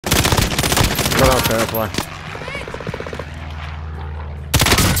that's why.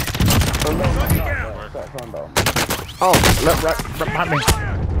 Oh, left, right behind me.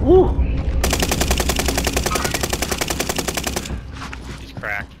 Woo! He's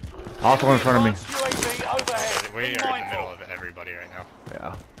cracked. Also in front of me. We are in the middle of everybody right now.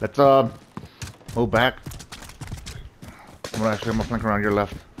 Yeah. Let's move back. I'm gonna flank around your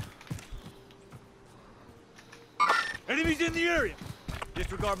left. Enemies in the area.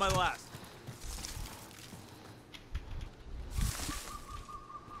 Disregard my last.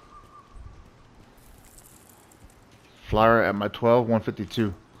 Flyer at my 12,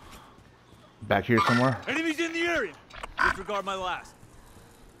 152. Back here somewhere. Enemies in the area. Disregard my last.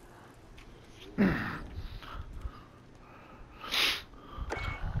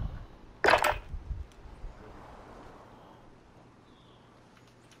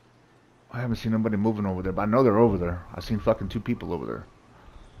 I haven't seen nobody moving over there, but I know they're over there. I've seen fucking 2 people over there.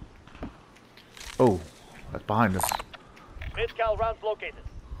 Oh, that's behind us. Mid-cal rounds located.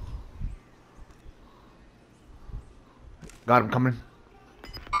 Got him coming.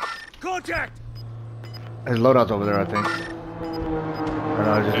 Contact! His loadout's over there, I think. Or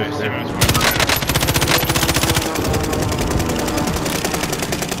no, Yeah, just see there. him as well.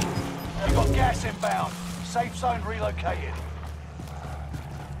 You've got gas inbound. Safe zone relocated.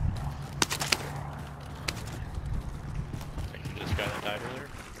 I think this guy that died earlier.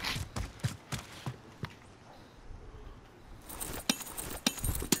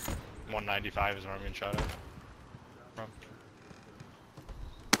 $195 is where I'm getting shot at. From.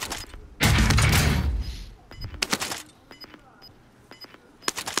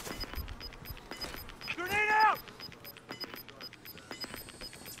 Grenade out!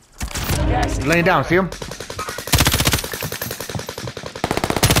 Gas He's laying down, see him?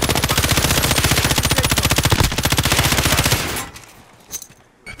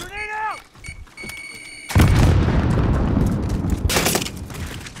 Grenade out!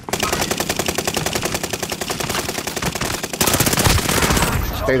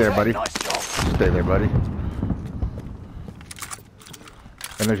 Stay there, buddy. Nice job. Stay there, buddy.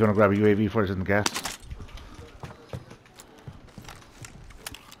 Unless you want to grab a UAV for us in the gas.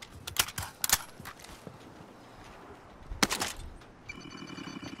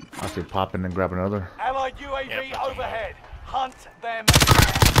 I'll say pop in and grab another. Allied UAV overhead. Hunt them.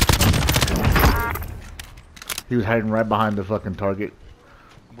 He was hiding right behind the fucking target.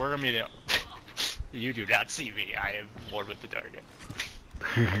 We're immediate. You do not see me. I am bored with the target.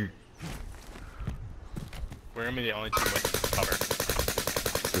 We're gonna be the only team with cover.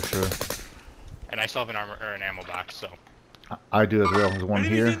 For sure. And I still have an armor or an ammo box, so I do as well. There's one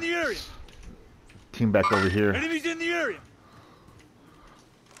Enemies here. in the area. Team back over here. Enemies in the area.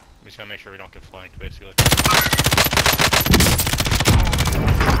 I'm just gonna make sure we don't get flanked, basically.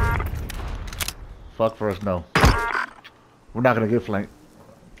 Fuck for us, no. We're not gonna get flanked.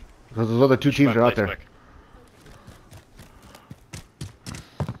 Because those other 2 teams are out there. Quick.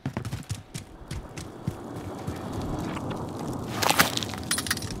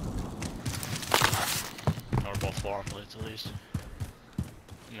 We're both floor on plates at least.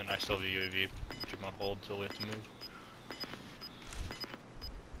 And then I still have the UAV, which I'm on hold until we have to move.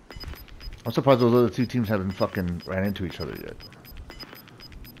 I'm surprised those other 2 teams haven't fucking ran into each other yet.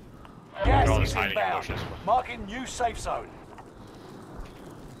 They're all Gas just is hiding in inbound. bushes. Marking new safe zone.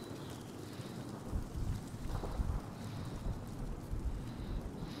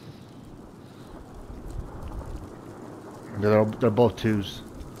 They're both 2s.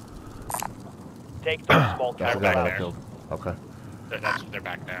 Take those small That's the back guy that I there. killed. Okay. They're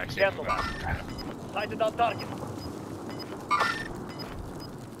back there. I see them. Cancel that. Sighted on target.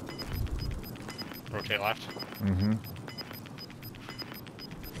 Rotate left. Mm-hmm.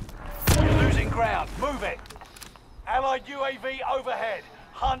 You're losing ground. Move it. Allied UAV overhead.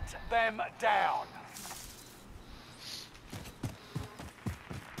 Hunt them down.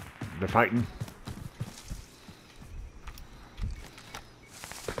 They're fighting.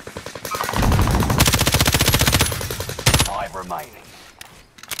 Five remaining.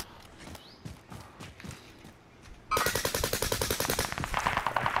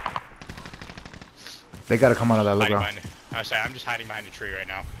 They gotta come out of that low Hiding ground. behind. I say I'm just hiding behind a tree right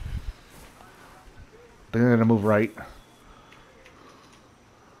now. They're gonna move right.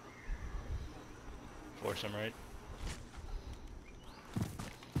 Force them right.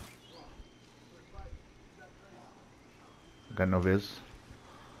 Got no viz.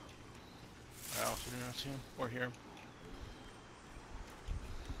 I also do not see him or hear him.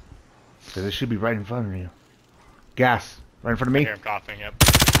 So they should be right in front of you. Gas. Right in front of I me. hear him coughing, yep.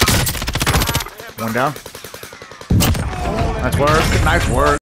 One down. Nice work. Nice work.